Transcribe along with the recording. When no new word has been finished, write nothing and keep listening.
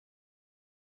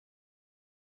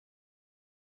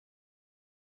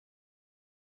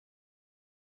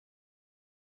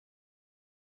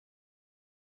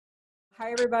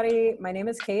Hi, everybody. My name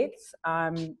is Kate.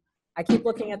 I keep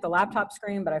looking at the laptop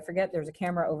screen, but I forget there's a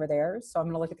camera over there. So I'm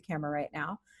going to look at the camera right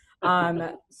now.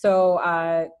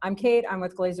 I'm Kate. I'm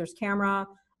with Glazer's Camera.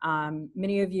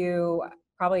 Many of you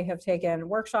probably have taken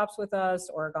workshops with us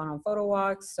or gone on photo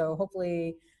walks. So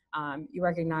hopefully you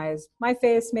recognize my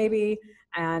face maybe,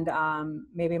 and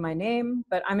maybe my name.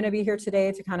 But I'm going to be here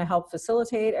today to kind of help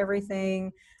facilitate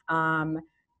everything.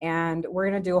 And we're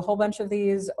going to do a whole bunch of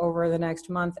these over the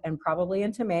next month and probably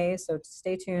into May. So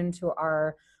stay tuned to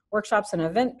our workshops and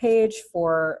event page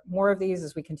for more of these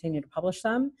as we continue to publish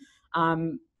them.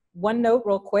 One note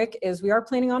real quick is we are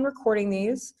planning on recording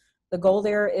these. The goal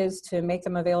there is to make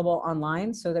them available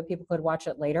online so that people could watch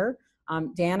it later.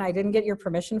 Dan, I didn't get your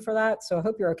permission for that, so I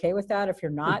hope you're okay with that. If you're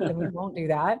not, then we won't do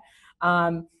that.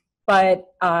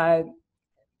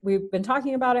 We've been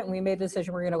talking about it and we made the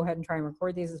decision we're going to go ahead and try and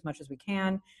record these as much as we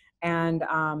can. And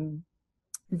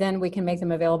then we can make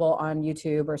them available on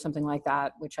YouTube or something like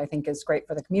that, which I think is great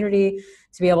for the community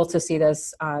to be able to see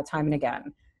this time and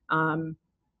again.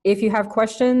 If you have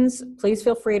questions, please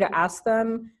feel free to ask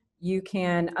them. You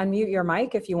can unmute your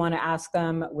mic if you want to ask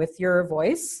them with your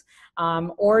voice,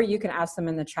 or you can ask them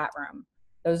in the chat room.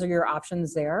 Those are your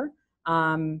options there.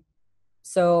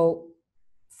 So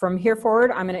from here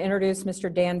forward, I'm going to introduce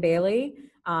Mr. Dan Bailey.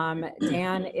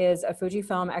 Dan is a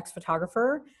Fujifilm X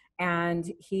Photographer, and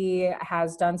he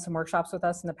has done some workshops with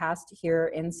us in the past here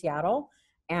in Seattle.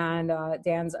 And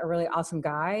Dan's a really awesome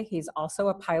guy. He's also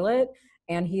a pilot,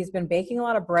 and he's been baking a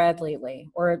lot of bread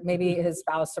lately, or maybe his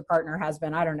spouse or partner has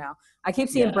been. I don't know. I keep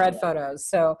seeing bread photos.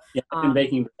 So yeah, I've been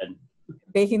baking bread.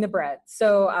 Baking the bread.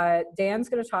 So Dan's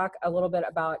going to talk a little bit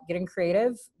about getting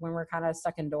creative when we're kind of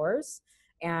stuck indoors.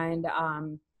 And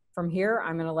from here,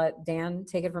 I'm going to let Dan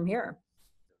take it from here.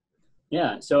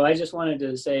 Yeah, so I just wanted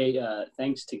to say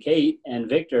thanks to Kate and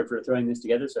Victor for throwing this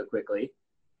together so quickly.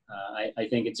 I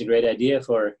think it's a great idea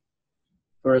for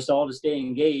us all to stay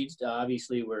engaged.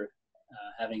 Obviously, we're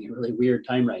having a really weird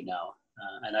time right now.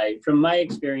 And from my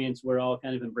experience, we're all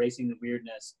kind of embracing the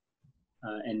weirdness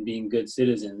and being good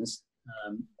citizens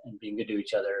and being good to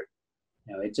each other.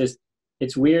 You know,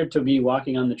 it's weird to be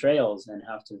walking on the trails and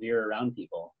have to veer around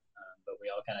people. But we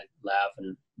all kind of laugh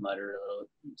and mutter little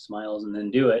smiles and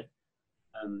then do it.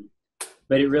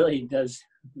 But it really does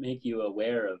make you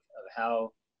aware of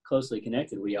how closely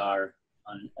connected we are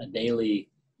on a daily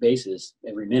basis,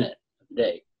 every minute of the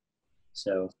day.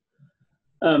 So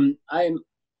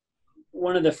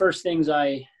one of the first things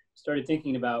I started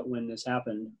thinking about when this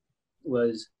happened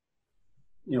was,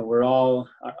 you know, we're all,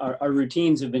 our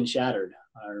routines have been shattered.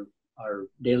 Our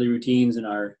daily routines and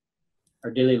our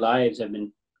daily lives have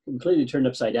been completely turned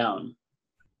upside down.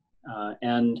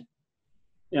 And,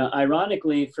 you know,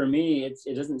 ironically for me,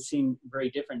 it doesn't seem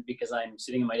very different because I'm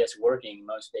sitting at my desk working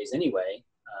most days anyway,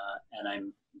 and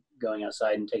I'm going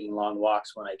outside and taking long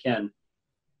walks when I can.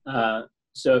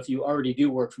 So if you already do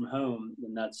work from home,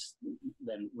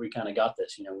 then we kind of got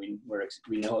this, you know, we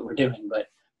know what we're doing. But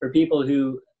for people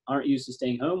who aren't used to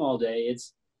staying home all day,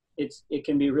 it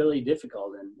can be really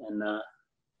difficult.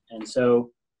 And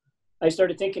so I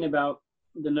started thinking about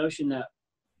the notion that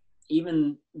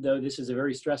even though this is a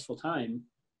very stressful time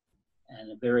and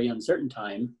a very uncertain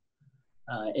time,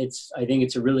 I think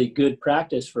it's a really good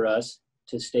practice for us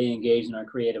to stay engaged in our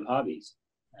creative hobbies,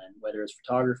 and whether it's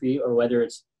photography or whether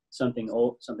it's something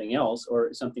else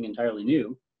or something entirely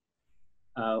new.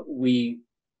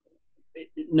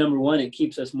 Number one, it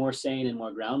keeps us more sane and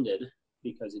more grounded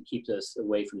because it keeps us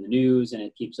away from the news, and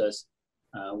it keeps us,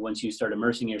 once you start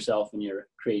immersing yourself in your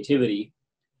creativity,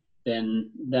 then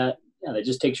that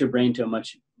just takes your brain to a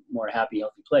much more happy,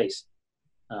 healthy place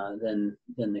than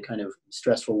the kind of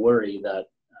stressful worry that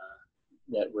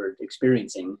we're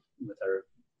experiencing with our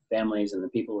families and the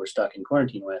people we're stuck in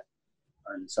quarantine with,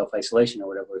 or in self-isolation or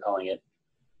whatever we're calling it.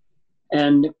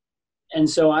 And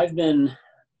so I've been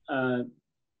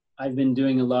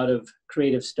doing a lot of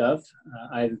creative stuff.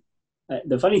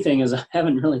 The funny thing is I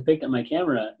haven't really picked up my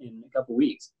camera in a couple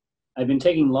weeks. I've been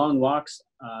taking long walks,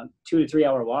 2 to 3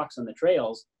 hour walks on the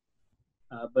trails,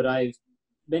 but I've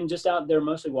been just out there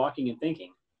mostly walking and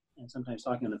thinking, and sometimes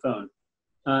talking on the phone.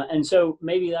 And so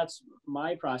maybe that's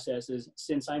my process, is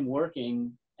since I'm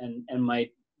working and my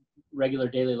regular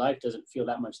daily life doesn't feel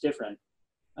that much different,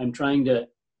 I'm trying to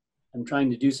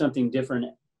do something different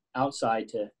outside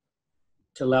to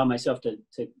allow myself to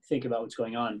think about what's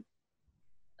going on.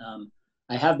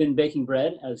 I have been baking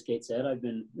bread, as Kate said.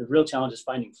 The real challenge is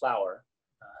finding flour.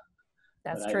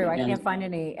 That's true. I can't find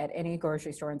any at any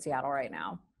grocery store in Seattle right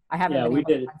now. I haven't been able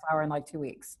to find flour in like 2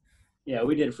 weeks. Yeah,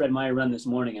 we did a Fred Meyer run this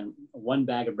morning, and 1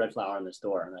 bag of bread flour in the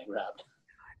store, and I grabbed.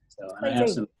 So, and I have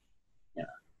some, yeah.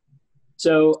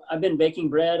 So I've been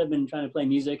baking bread. I've been trying to play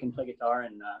music and play guitar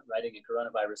and writing a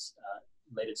coronavirus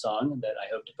related song that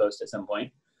I hope to post at some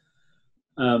point.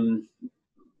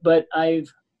 But I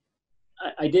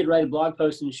did write a blog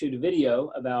post and shoot a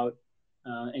video about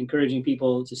encouraging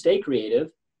people to stay creative.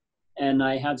 And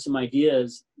I had some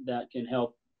ideas that can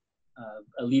help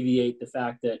alleviate the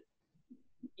fact that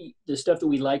the stuff that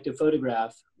we like to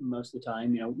photograph most of the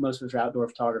time, most of us are outdoor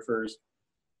photographers.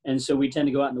 And so we tend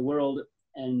to go out in the world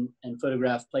and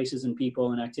photograph places and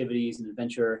people and activities and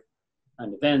adventure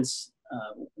and events.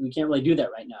 We can't really do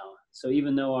that right now. So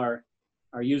even though our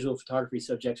usual photography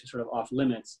subjects are sort of off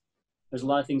limits, there's a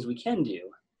lot of things we can do.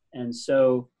 And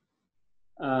so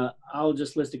I'll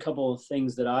just list a couple of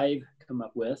things that I've come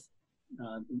up with,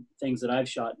 things that I've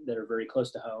shot that are very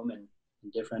close to home and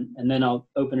different. And then I'll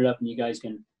open it up and you guys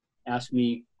can ask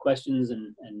me questions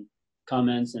and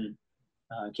comments, and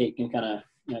Kate can kind of,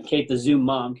 Kate, the Zoom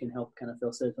mom, can help kind of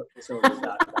facilitate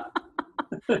that.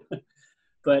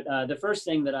 But the first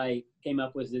thing that I came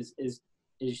up with is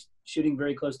shooting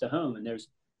very close to home. And there's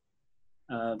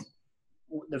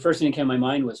the first thing that came to my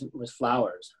mind was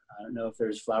flowers. I don't know if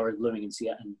there's flowers blooming in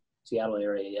Seattle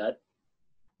area yet,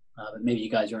 but maybe you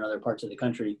guys are in other parts of the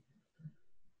country.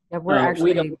 Yeah, we're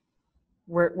actually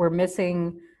we're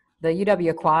missing. The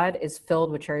UW quad is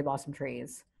filled with cherry blossom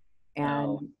trees,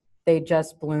 and they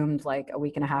just bloomed like a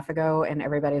week and a half ago, and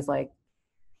everybody's like,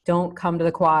 don't come to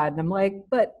the quad. And I'm like,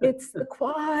 but it's the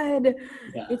quad.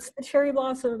 Yeah. It's the cherry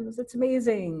blossoms. It's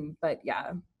amazing. But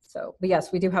yeah, but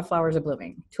yes, we do have flowers are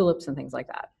blooming, tulips and things like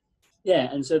that.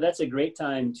 Yeah, and so that's a great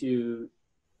time to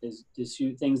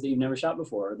shoot things that you've never shot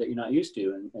before, that you're not used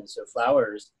to. And so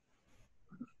flowers,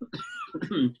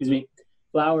 excuse me,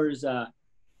 flowers,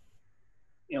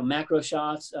 macro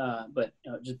shots, but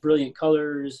just brilliant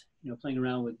colors, playing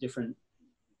around with different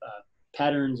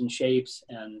patterns and shapes.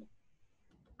 And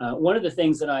one of the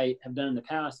things that I have done in the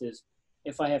past is,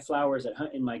 if I have flowers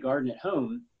in my garden at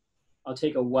home, I'll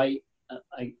take a white,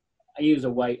 I use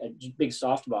a big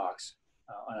soft box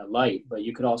on a light, but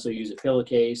you could also use a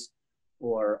pillowcase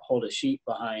or hold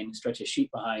stretch a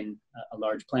sheet behind a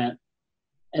large plant.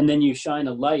 And then you shine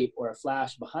a light or a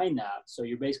flash behind that. So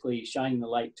you're basically shining the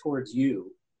light towards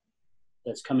you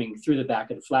that's coming through the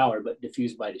back of the flower, but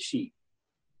diffused by the sheet.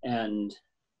 And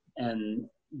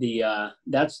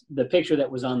that's the picture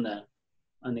that was on the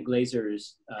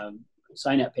Glazer's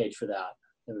sign up page for that.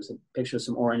 There was a picture of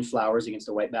some orange flowers against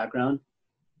a white background.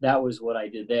 That was what I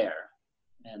did there.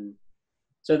 And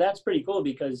so that's pretty cool,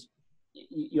 because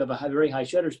you have a very high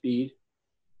shutter speed,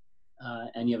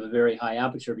 and you have a very high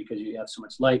aperture because you have so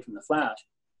much light from the flash.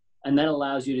 And that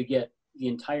allows you to get the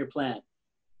entire plant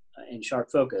in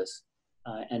sharp focus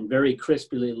and very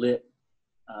crisply lit,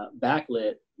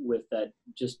 backlit with that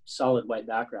just solid white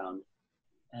background.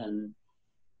 And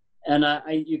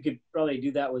you could probably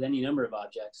do that with any number of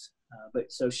objects.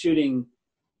 But so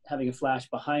having a flash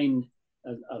behind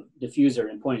a diffuser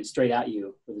and pointed straight at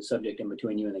you with the subject in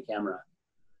between you and the camera.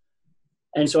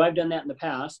 And so I've done that in the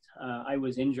past. I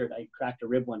was injured. I cracked a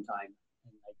rib one time,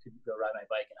 and I couldn't go ride my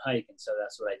bike and hike. And so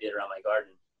that's what I did around my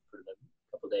garden for the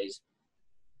couple of days.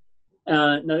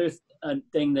 Another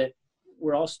thing that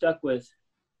we're all stuck with,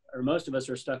 or most of us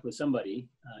are stuck with somebody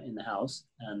in the house.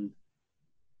 And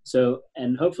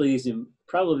hopefully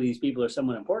probably these people are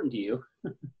somewhat important to you,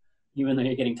 even though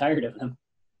you're getting tired of them.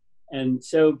 And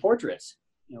so portraits,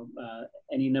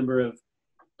 any number of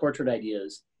portrait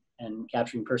ideas and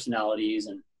capturing personalities.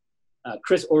 And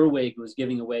Chris Orwig was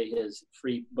giving away his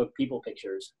free book, People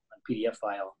Pictures, on PDF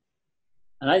file.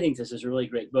 And I think this is a really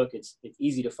great book. It's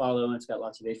easy to follow, and it's got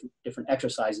lots of different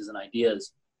exercises and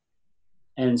ideas.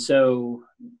 And so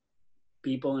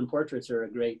people and portraits are a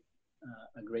great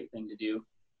thing to do.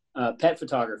 Pet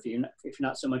photography, if you're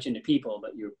not so much into people,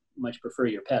 but you much prefer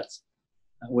your pets,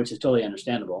 which is totally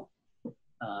understandable.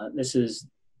 This is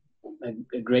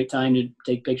a great time to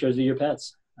take pictures of your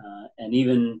pets. And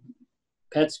even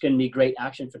pets can be great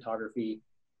action photography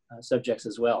subjects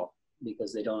as well,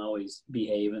 because they don't always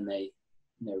behave, and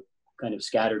they're kind of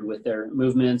scattered with their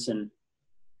movements.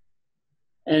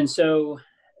 And so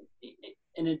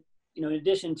in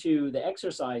addition to the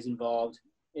exercise involved,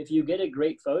 if you get a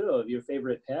great photo of your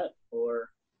favorite pet or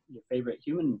your favorite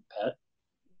human pet,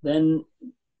 then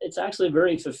it's actually a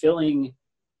very fulfilling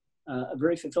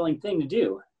thing to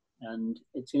do. And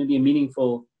it's going to be a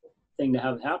meaningful thing to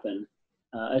have happen,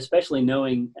 especially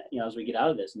knowing, as we get out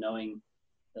of this, knowing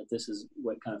that this is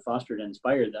what kind of fostered and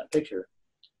inspired that picture.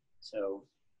 So,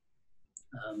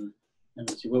 and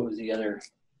let's see, what was the other,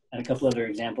 and a couple other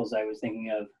examples I was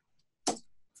thinking of.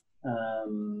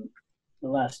 The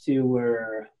last two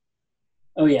were,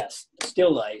 oh yes,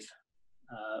 still life.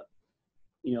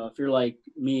 you know, if you're like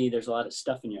me, there's a lot of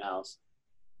stuff in your house,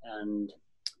 and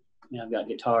you know, I've got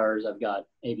guitars, I've got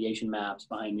aviation maps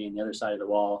behind me on the other side of the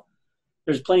wall.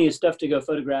 There's plenty of stuff to go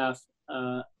photograph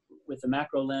with the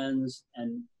macro lens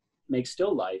and make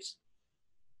still lifes.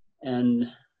 And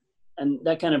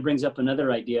that kind of brings up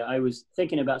another idea. I was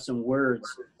thinking about some words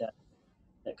that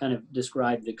kind of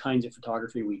describe the kinds of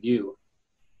photography we do.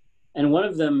 And one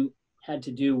of them had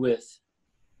to do with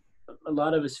a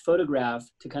lot of us photograph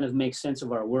to kind of make sense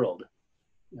of our world.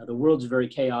 You know, the world's a very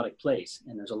chaotic place,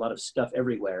 and there's a lot of stuff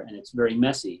everywhere, and it's very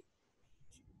messy.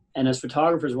 And as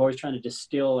photographers, we're always trying to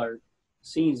distill our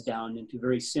scenes down into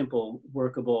very simple,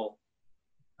 workable,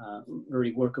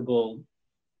 very workable,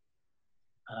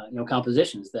 you know,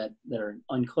 compositions that are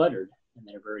uncluttered and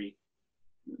that are very,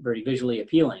 very visually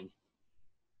appealing.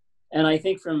 And I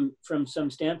think from some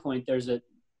standpoint, there's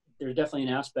definitely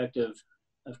an aspect of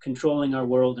controlling our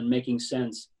world and making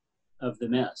sense of the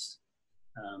mess.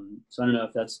 So I don't know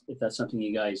if that's something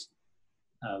you guys,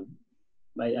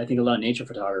 I think a lot of nature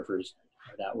photographers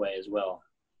are that way as well.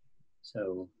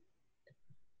 So,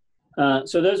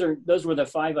 so those were the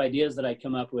 5 ideas that I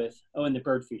come up with. Oh, and the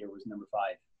bird feeder was number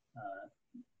 5.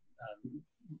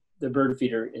 The bird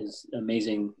feeder is an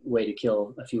amazing way to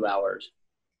kill a few hours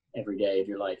every day of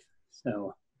your life.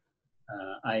 So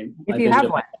I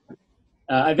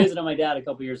visited my dad a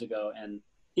couple years ago, and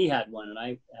he had one, and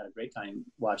I had a great time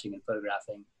watching and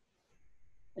photographing.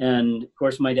 And of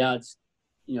course, my dad's,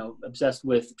 you know, obsessed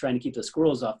with trying to keep the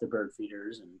squirrels off the bird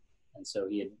feeders, and so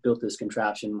he had built this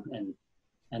contraption,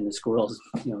 and the squirrels,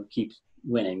 you know, keep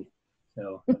winning.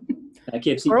 So that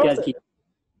keeps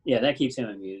that keeps him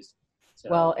amused. So,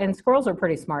 well, and squirrels are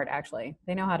pretty smart, actually.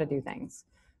 They know how to do things.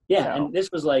 Yeah, so. And this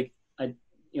was like, you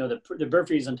know, the bird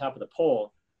feeder is on top of the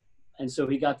pole, and so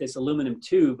he got this aluminum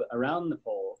tube around the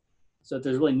pole, so that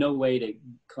there's really no way to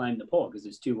climb the pole because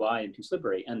it's too wide and too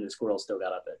slippery, and the squirrel still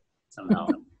got up it somehow.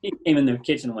 He came in the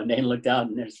kitchen one day and looked out,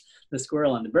 and there's the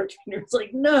squirrel on the bird feeder. It's like,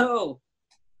 no.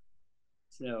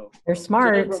 So they're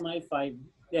smart. So those were my 5.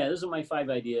 Yeah, those are my 5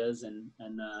 ideas,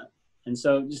 and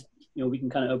so just, you know, we can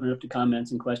kind of open it up to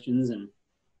comments and questions, and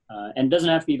it doesn't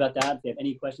have to be about that. If you have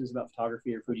any questions about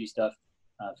photography or Fuji stuff,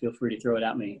 feel free to throw it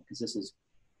at me, because this is,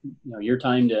 you know, your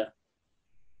time to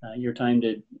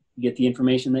get the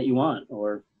information that you want,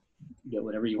 or get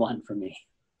whatever you want from me.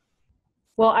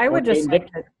 Well, I would just say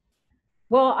that,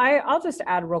 well, I'll just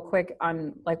add real quick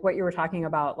on like what you were talking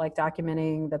about, like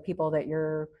documenting the people that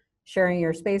you're sharing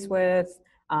your space with,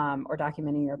 or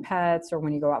documenting your pets, or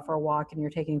when you go out for a walk and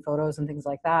you're taking photos and things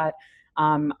like that.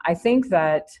 I think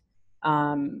that,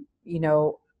 you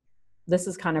know, this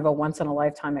is kind of a once in a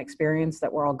lifetime experience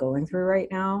that we're all going through right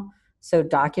now. So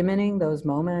documenting those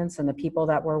moments and the people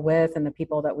that we're with and the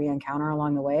people that we encounter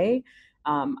along the way,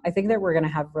 I think that we're going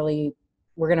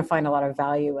to find a lot of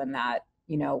value in that,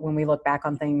 you know, when we look back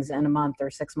on things in a month or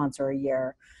 6 months or a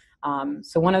year.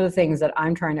 So one of the things that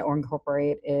I'm trying to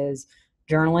incorporate is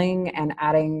journaling and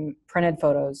adding printed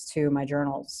photos to my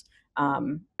journals,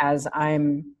 as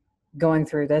I'm going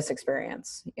through this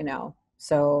experience, you know.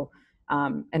 So,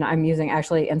 and I'm using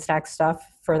actually Instax stuff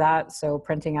for that. So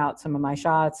printing out some of my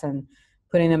shots and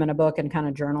putting them in a book and kind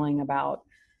of journaling about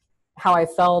how I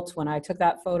felt when I took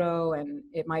that photo. And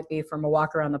it might be from a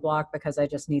walk around the block because I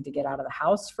just need to get out of the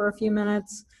house for a few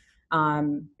minutes,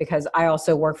 because I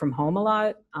also work from home a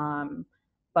lot.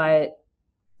 But,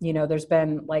 you know, there's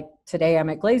been, like today I'm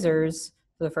at Glazer's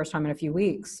for the first time in a few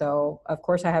weeks. So of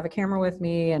course I have a camera with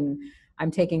me, and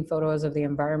I'm taking photos of the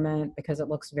environment because it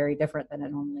looks very different than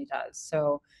it normally does.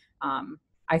 So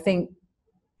I think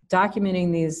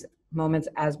documenting these moments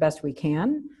as best we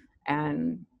can,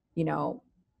 and, you know,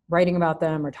 writing about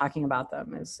them or talking about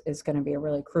them is going to be a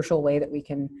really crucial way that we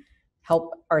can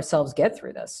help ourselves get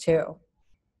through this too.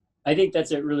 I think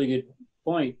that's a really good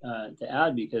point to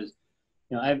add, because,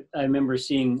 you know, I remember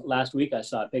seeing last week, I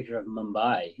saw a picture of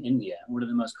Mumbai, India, one of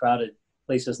the most crowded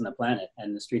places on the planet,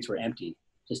 and the streets were empty,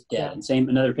 just dead. Yeah. And same,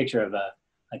 another picture of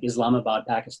like Islamabad,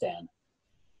 Pakistan,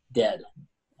 dead.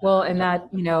 Well, and that,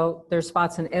 you know, there's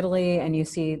spots in Italy, and you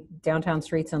see downtown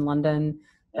streets in London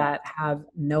that have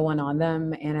no one on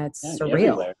them, and it's surreal.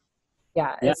 Everywhere.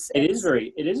 Yeah, it is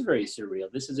very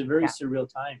surreal. This is a very surreal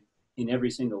time in every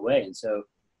single way. And so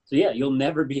yeah, you'll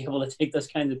never be able to take those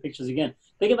kinds of pictures again.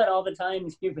 Think about all the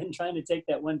times you've been trying to take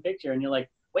that one picture, and you're like,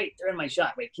 wait, they're in my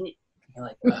shot. Wait, can you? You're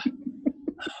like,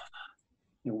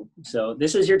 so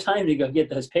this is your time to go get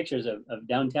those pictures of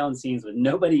downtown scenes with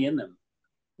nobody in them.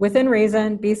 Within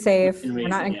reason, be safe. We're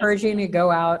not encouraging you to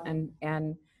go out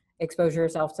and expose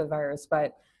yourself to the virus,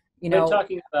 but, you know. We're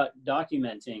talking about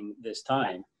documenting this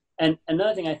time. And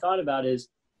another thing I thought about is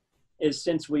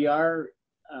since we are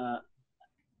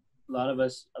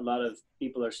a lot of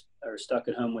people are stuck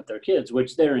at home with their kids,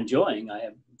 which they're enjoying. I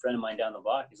have a friend of mine down the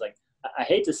block. He's like, I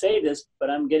hate to say this, but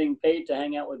I'm getting paid to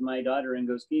hang out with my daughter and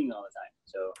go skiing all the time.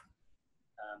 So,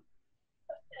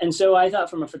 and so I thought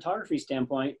from a photography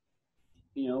standpoint,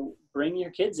 you know, bring your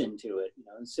kids into it, you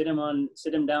know, and sit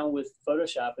them down with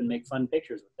Photoshop and make fun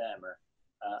pictures with them. Or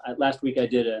last week I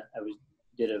did a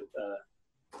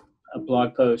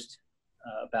blog post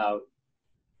about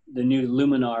the new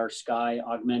Luminar sky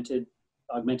augmented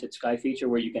sky feature,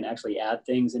 where you can actually add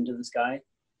things into the sky,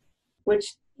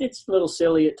 which it's a little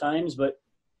silly at times, but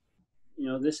you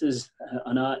know, this is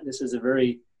a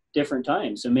very different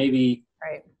time. So maybe,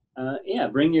 Right. Yeah,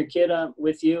 bring your kid up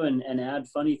with you and add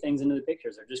funny things into the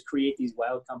pictures, or just create these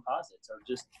wild composites, or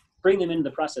just bring them into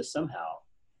the process somehow.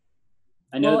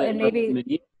 I know that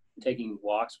maybe taking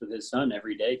walks with his son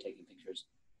every day, taking pictures.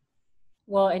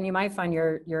 Well, and you might find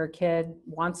your kid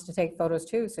wants to take photos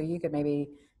too, so you could maybe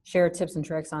share tips and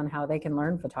tricks on how they can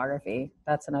learn photography.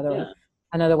 That's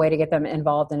another way to get them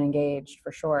involved and engaged,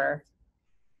 for sure.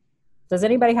 Does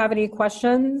anybody have any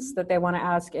questions that they want to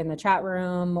ask in the chat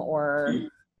room or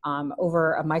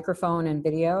over a microphone and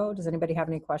video? Does anybody have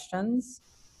any questions?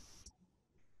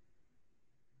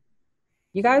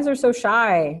 You guys are so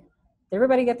shy. Did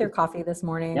everybody get their coffee this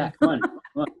morning? Yeah, come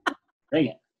on, bring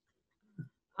it.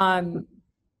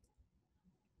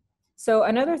 So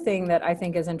another thing that I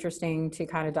think is interesting to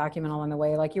kind of document along the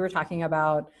way, like you were talking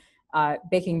about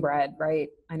baking bread, right?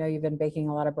 I know you've been baking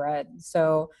a lot of bread.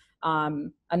 So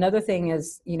another thing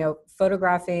is, you know,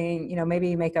 photographing, you know, maybe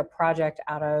you make a project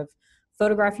out of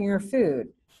photographing your food.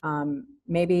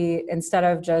 Maybe instead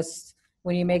of just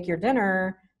when you make your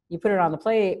dinner, you put it on the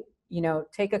plate, you know,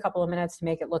 take a couple of minutes to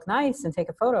make it look nice and take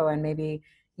a photo. And maybe,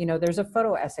 you know, there's a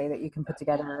photo essay that you can put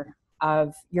together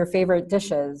of your favorite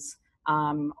dishes.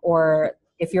 Or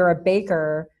if you're a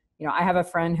baker, you know, I have a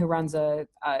friend who runs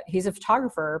he's a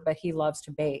photographer, but he loves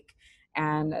to bake.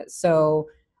 And so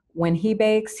when he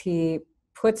bakes, he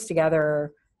puts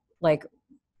together like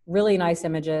really nice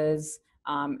images,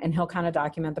 and he'll kind of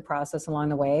document the process along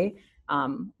the way,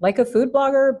 like a food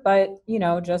blogger, but, you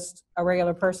know, just a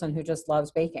regular person who just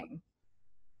loves baking.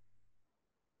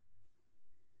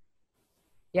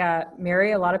 Yeah,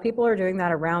 Mary, a lot of people are doing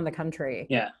that around the country.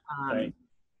 Yeah, right.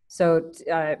 So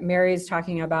Mary's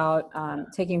talking about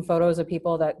taking photos of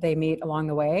people that they meet along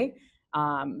the way,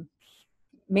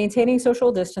 maintaining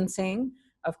social distancing,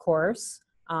 of course.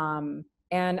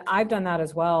 And I've done that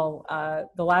as well.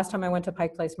 The last time I went to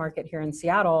Pike Place Market here in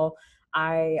Seattle,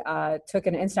 I took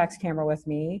an Instax camera with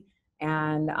me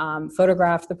and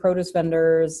photographed the produce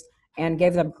vendors and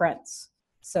gave them prints.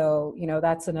 So, you know,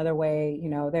 that's another way, you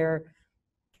know,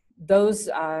 those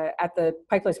at the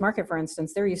Pike Place Market, for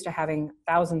instance, they're used to having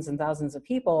thousands and thousands of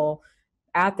people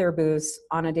at their booths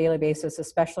on a daily basis,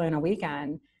 especially on a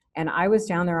weekend. And I was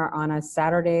down there on a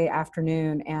Saturday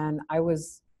afternoon and I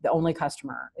was the only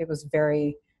customer. It was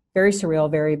very, very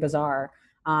surreal, very bizarre.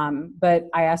 But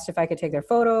I asked if I could take their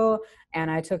photo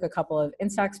and I took a couple of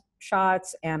Instax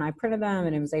shots and I printed them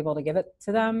and I was able to give it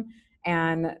to them.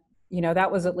 And, you know,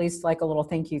 that was at least like a little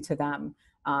thank you to them.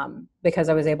 Because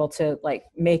I was able to like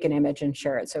make an image and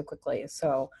share it so quickly.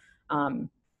 So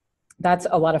that's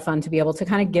a lot of fun to be able to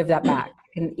kind of give that back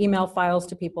and email files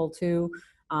to people too,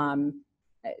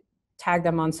 tag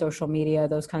them on social media,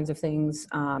 those kinds of things.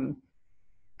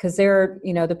 Cause they're,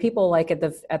 you know, the people like at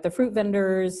the fruit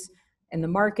vendors in the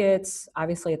markets,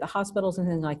 obviously at the hospitals and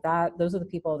things like that, those are the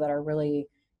people that are really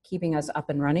keeping us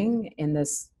up and running in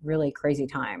this really crazy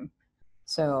time.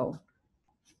 So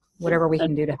whatever we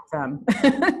can do to help them.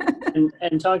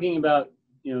 and talking about,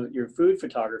 you know, your food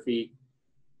photography,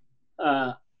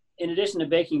 in addition to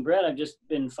baking bread, I've just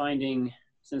been finding,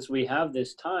 since we have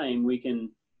this time, we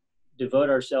can devote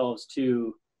ourselves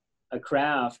to a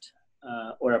craft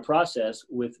or a process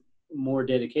with more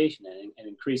dedication and an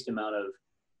increased amount of,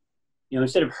 you know,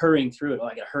 instead of hurrying through it, oh,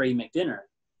 I got to hurry and make dinner.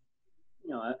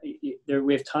 You know,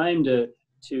 we have time to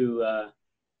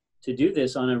do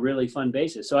this on a really fun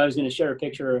basis. So I was going to share a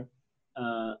picture.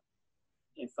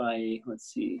 Let's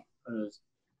see.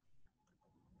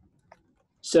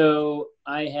 So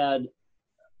I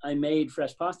made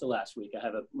fresh pasta last week. I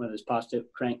have one of those pasta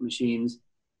crank machines.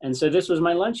 And so this was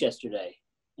my lunch yesterday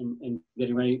and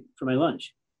getting ready for my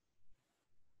lunch.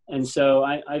 And so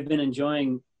I've been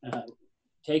enjoying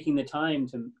taking the time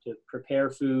to prepare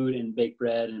food and bake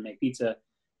bread and make pizza.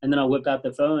 And then I'll whip out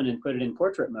the phone and put it in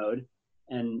portrait mode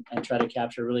and try to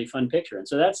capture a really fun picture. And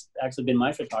so that's actually been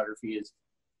my photography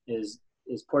is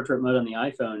portrait mode on the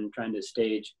iPhone, trying to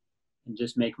stage and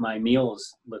just make my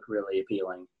meals look really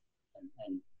appealing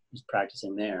and just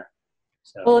practicing there.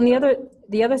 Well, So and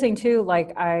the other thing too,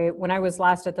 like when I was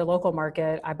last at the local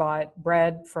market, I bought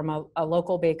bread from a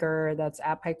local baker that's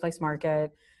at Pike Place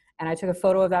Market, and I took a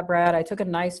photo of that bread. I took a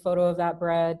nice photo of that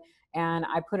bread, and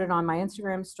I put it on my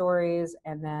Instagram stories,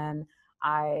 and then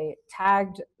I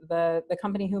tagged the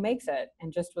company who makes it,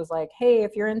 and just was like, hey,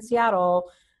 if you're in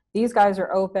Seattle, these guys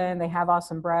are open. They have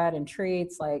awesome bread and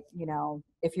treats. Like, you know,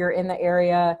 if you're in the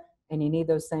area and you need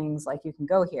those things, like you can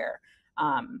go here.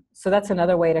 So that's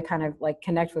another way to kind of like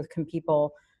connect with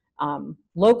people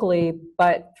locally,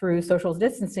 but through social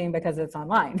distancing because it's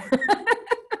online.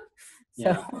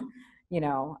 So, yeah, you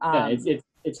know, yeah,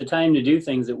 it's a time to do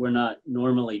things that we're not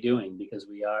normally doing because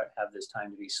we have this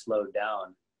time to be slowed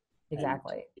down and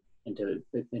exactly. and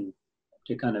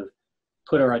to kind of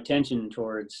put our attention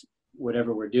towards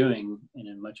whatever we're doing in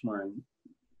a much more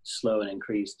slow and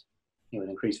increased, an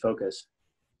increased focus.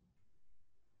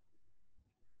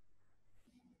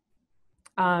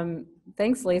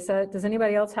 Thanks, Lisa. Does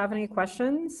anybody else have any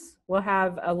questions? We'll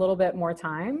have a little bit more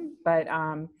time, but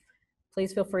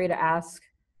please feel free to ask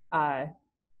uh,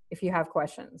 if you have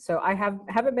questions. So I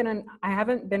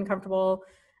haven't been comfortable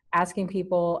asking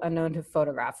people unknown to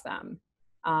photograph them.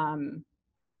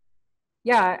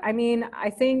 Yeah, I mean,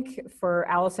 I think for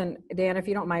Allison, Dan, if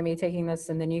you don't mind me taking this,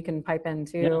 and then you can pipe in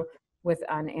Yeah. too with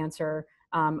an answer.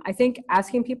 I think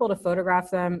asking people to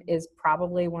photograph them is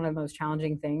probably one of the most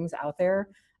challenging things out there.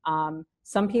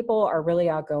 Some people are really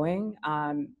outgoing,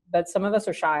 but some of us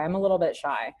are shy. I'm a little bit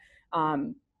shy.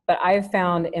 But I've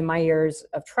found in my years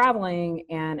of traveling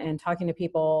and talking to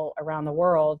people around the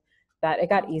world that it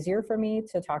got easier for me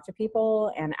to talk to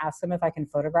people and ask them if I can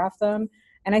photograph them.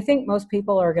 And I think most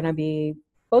people are going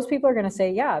to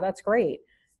say, yeah, that's great.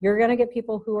 You're going to get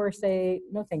people who are say,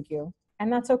 no, thank you.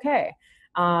 And that's okay.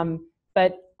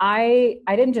 But I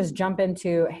didn't just jump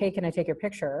into, hey, can I take your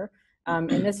picture?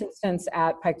 In this instance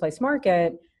at Pike Place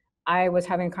Market, I was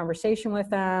having a conversation with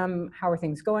them. How are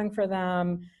things going for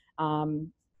them?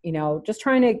 Just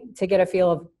trying to get a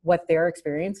feel of what their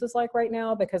experience is like right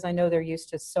now, because I know they're used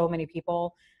to so many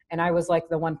people. And I was like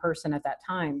the one person at that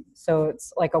time. So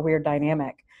it's like a weird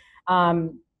dynamic.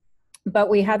 But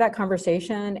we had that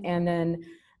conversation, and then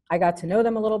I got to know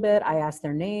them a little bit. I asked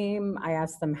their name. I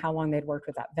asked them how long they'd worked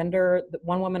with that vendor. The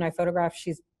one woman I photographed,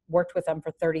 she's worked with them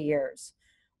for 30 years,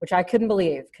 which I couldn't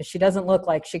believe because she doesn't look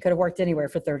like she could have worked anywhere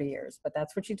for 30 years, but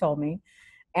that's what she told me.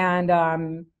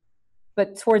 And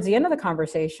but towards the end of the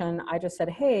conversation, I just said,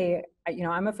 hey,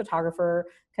 I'm a photographer.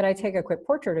 Could I take a quick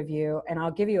portrait of you? And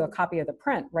I'll give you a copy of the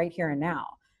print right here and now.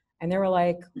 And they were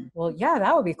like, well, yeah,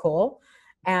 that would be cool.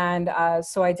 And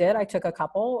so I did. I took a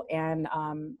couple, and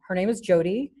her name is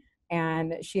Jody,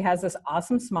 and she has this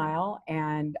awesome smile.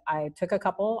 And I took a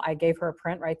couple. I gave her a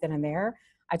print right then and there.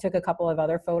 I took a couple of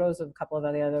other photos of a couple of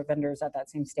the other vendors at that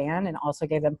same stand and also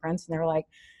gave them prints. And they were like,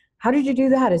 how did you do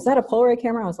that? Is that a Polaroid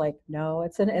camera? I was like, no,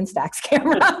 it's an Instax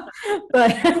camera.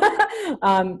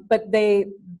 but they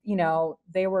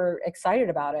were excited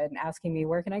about it and asking me,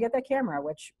 where can I get that camera?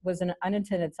 Which was an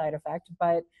unintended side effect.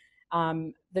 But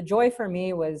the joy for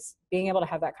me was being able to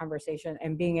have that conversation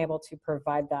and being able to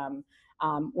provide them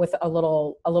with a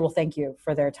little thank you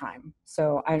for their time.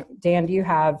 So Dan, do you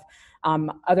have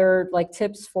other like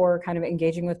tips for kind of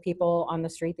engaging with people on the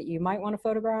street that you might want to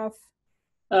photograph?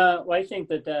 Well, I think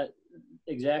that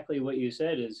exactly what you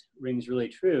said rings really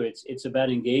true. It's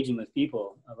about engaging with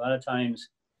people. A lot of times,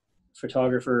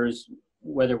 photographers,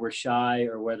 whether we're shy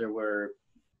or whether we're,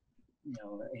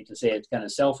 I hate to say it's kind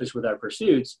of selfish with our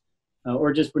pursuits,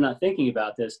 or just we're not thinking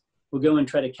about this, we'll go and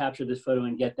try to capture this photo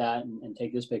and get that and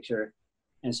take this picture.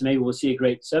 And so maybe we'll see a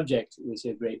great subject, we see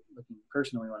a great looking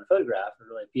person we want to photograph, a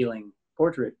really appealing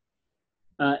portrait,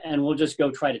 and we'll just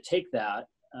go try to take that.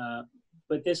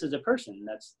 But this is a person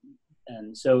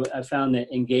and so I found that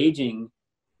engaging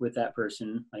with that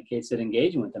person, like Kate said,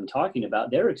 engaging with them, talking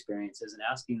about their experiences and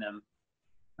asking them,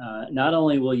 not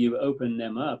only will you open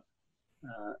them up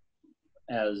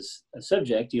as a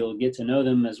subject, you'll get to know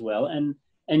them as well. And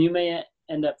you may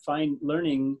end up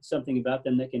learning something about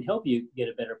them that can help you get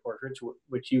a better portrait,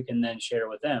 which you can then share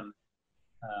with them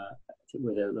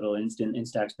with a little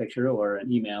Instax picture or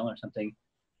an email or something.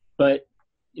 But,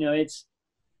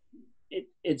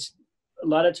 it's a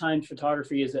lot of times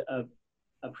photography is a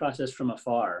process from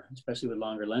afar, especially with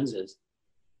longer lenses,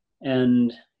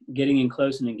 and getting in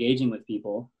close and engaging with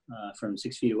people from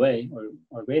 6 feet away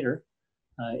or greater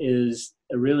is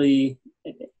a really,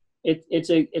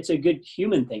 it's a good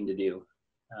human thing to do.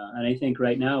 And I think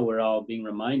right now we're all being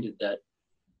reminded that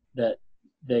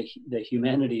the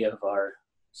humanity of our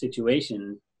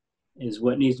situation is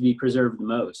what needs to be preserved the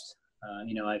most.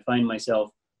 I find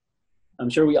myself I'm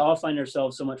sure we all find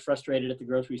ourselves somewhat frustrated at the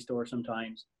grocery store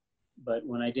sometimes, but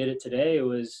when I did it today, it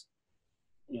was,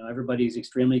 everybody's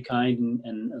extremely kind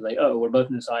and like, oh, we're both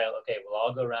in this aisle. Okay, well,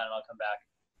 I'll go around and I'll come back,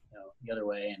 the other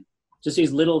way. And just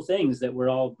these little things that we're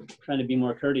all trying to be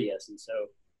more courteous.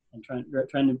 And trying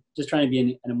to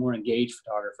be a more engaged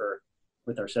photographer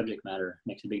with our subject matter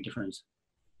makes a big difference.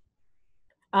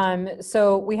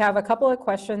 So we have a couple of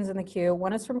questions in the queue.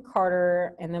 One is from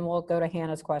Carter, and then we'll go to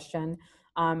Hannah's question.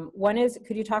 One is,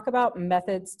 could you talk about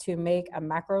methods to make a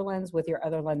macro lens with your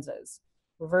other lenses?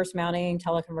 Reverse mounting,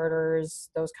 teleconverters,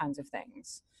 those kinds of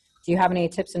things. Do you have any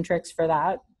tips and tricks for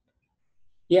that?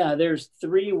 Yeah, there's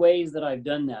 3 ways that I've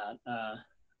done that.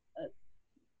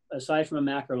 Aside from a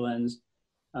macro lens,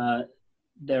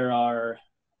 there are,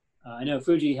 I know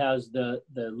Fuji has the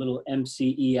little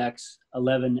MCEX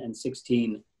 11 and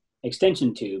 16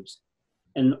 extension tubes.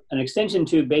 And an extension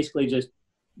tube basically just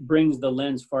brings the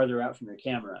lens farther out from your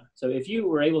camera. So if you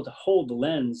were able to hold the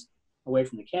lens away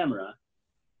from the camera,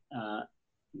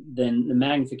 then the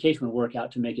magnification would work out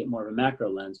to make it more of a macro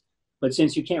lens. But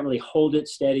since you can't really hold it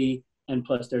steady, and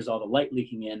plus there's all the light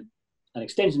leaking in, an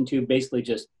extension tube basically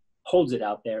just holds it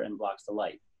out there and blocks the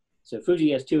light. So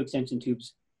Fuji has 2 extension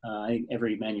tubes. I think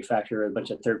every manufacturer, a bunch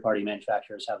of third-party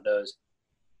manufacturers have those.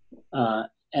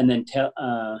 And then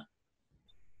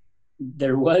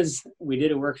we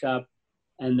did a workshop,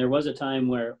 and there was a time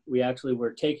where we actually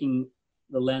were taking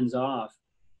the lens off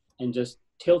and just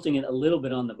tilting it a little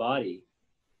bit on the body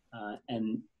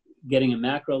and getting a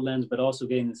macro lens, but also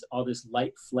getting all this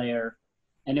light flare.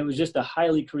 And it was just a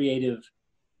highly creative,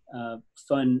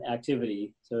 fun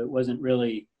activity. So it wasn't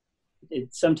really,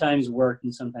 it sometimes worked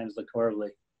and sometimes looked horribly.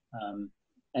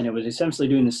 And it was essentially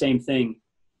doing the same thing.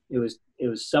 It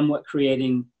was somewhat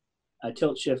creating a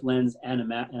tilt shift lens and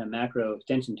a macro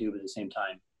extension tube at the same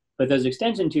time. But those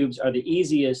extension tubes are the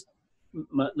easiest,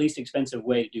 least expensive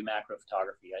way to do macro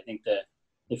photography. I think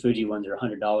the Fuji ones are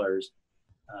 $100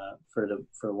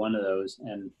 for one of those,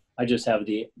 and I just have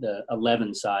the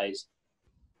 11 size,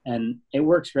 and it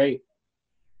works great.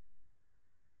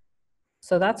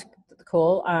 So that's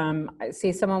cool. I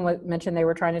see someone mentioned they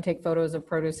were trying to take photos of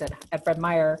produce at Fred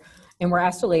Meyer and were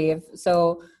asked to leave.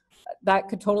 So that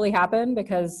could totally happen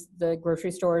because the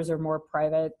grocery stores are more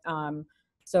private.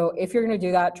 So if you're going to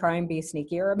do that, try and be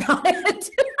sneakier about it.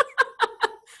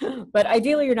 But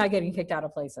ideally, you're not getting kicked out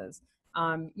of places.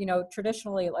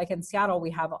 Traditionally, like in Seattle,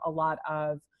 we have a lot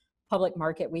of public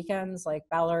market weekends. Like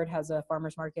Ballard has a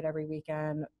farmer's market every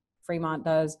weekend. Fremont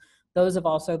does. Those have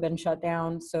also been shut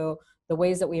down. So the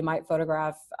ways that we might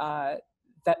photograph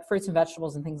fruits and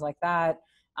vegetables and things like that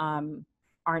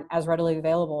aren't as readily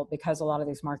available because a lot of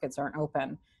these markets aren't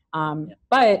open.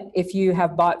 But if you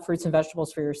have bought fruits and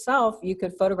vegetables for yourself, you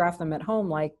could photograph them at home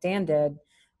like Dan did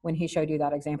when he showed you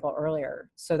that example earlier.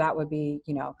 So that would be,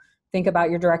 think about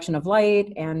your direction of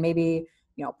light and maybe,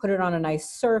 put it on a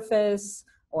nice surface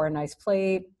or a nice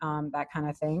plate, that kind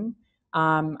of thing.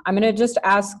 I'm going to just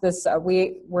ask this,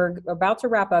 we're about to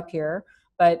wrap up here,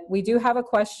 but we do have a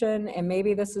question, and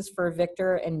maybe this is for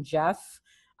Victor and Jeff,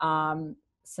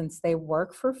 since they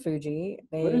work for Fuji.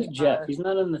 What is Jeff? He's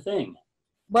not on the thing.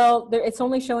 Well, it's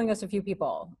only showing us a few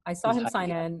people. I saw him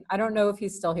sign in. I don't know if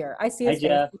he's still here. I see his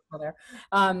face still there.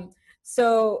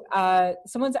 So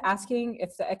someone's asking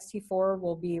if the XT4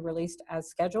 will be released as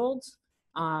scheduled.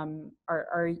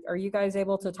 Are you guys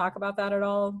able to talk about that at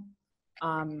all?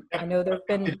 I know there've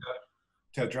been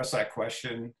to address that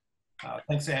question.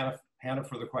 Thanks, Hannah,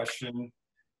 for the question.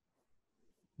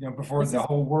 Before the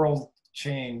whole world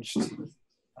changed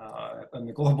in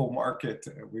the global market,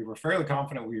 we were fairly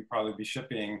confident we'd probably be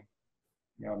shipping,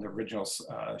 on the original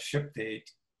ship date.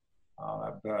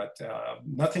 But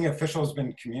nothing official has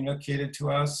been communicated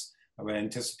to us. I would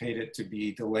anticipate it to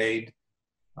be delayed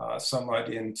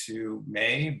somewhat into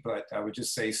May, but I would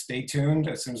just say stay tuned.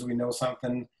 As soon as we know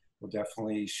something, we'll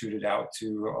definitely shoot it out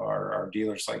to our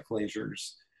dealers like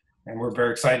Glazer's. And we're very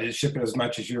excited to ship it as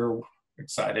much as you're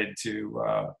excited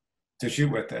to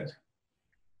shoot with it.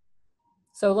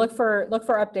 So look for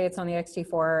updates on the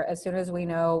XT4. As soon as we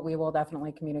know, we will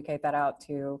definitely communicate that out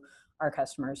to our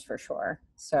customers for sure.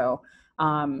 So,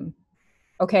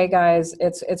 okay, guys,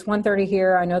 it's 1:30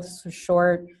 here. I know this was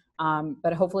short,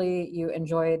 but hopefully you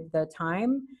enjoyed the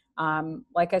time.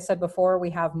 Like I said before, we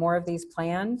have more of these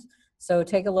planned. So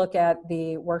take a look at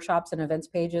the workshops and events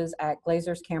pages at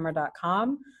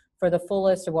glazerscamera.com for the full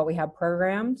list of what we have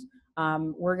programmed.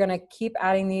 We're going to keep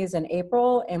adding these in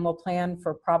April, and we'll plan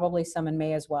for probably some in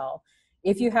May as well.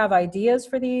 If you have ideas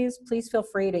for these, please feel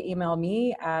free to email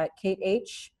me at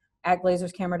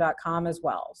kateh@glazerscamera.com as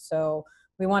well. So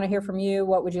we want to hear from you.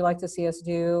 What would you like to see us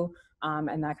do?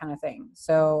 and that kind of thing.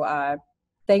 So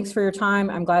thanks for your time.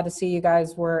 I'm glad to see you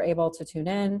guys were able to tune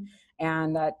in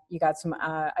and that you got some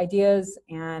ideas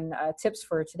and tips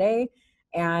for today.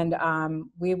 And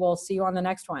we will see you on the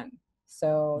next one.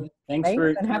 So thanks for,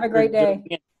 and have a great day.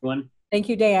 Everyone. Thank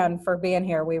you, Dan, for being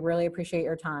here. We really appreciate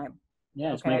your time.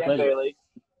 Yeah, it's my pleasure.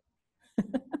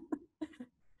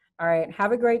 All right.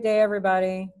 Have a great day,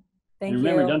 everybody. Thank you. And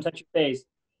remember, don't touch your face.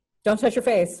 Don't touch your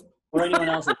face. Or anyone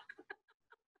else's.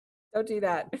 Don't do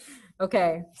that.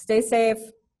 Okay. Stay safe.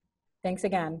 Thanks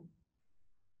again.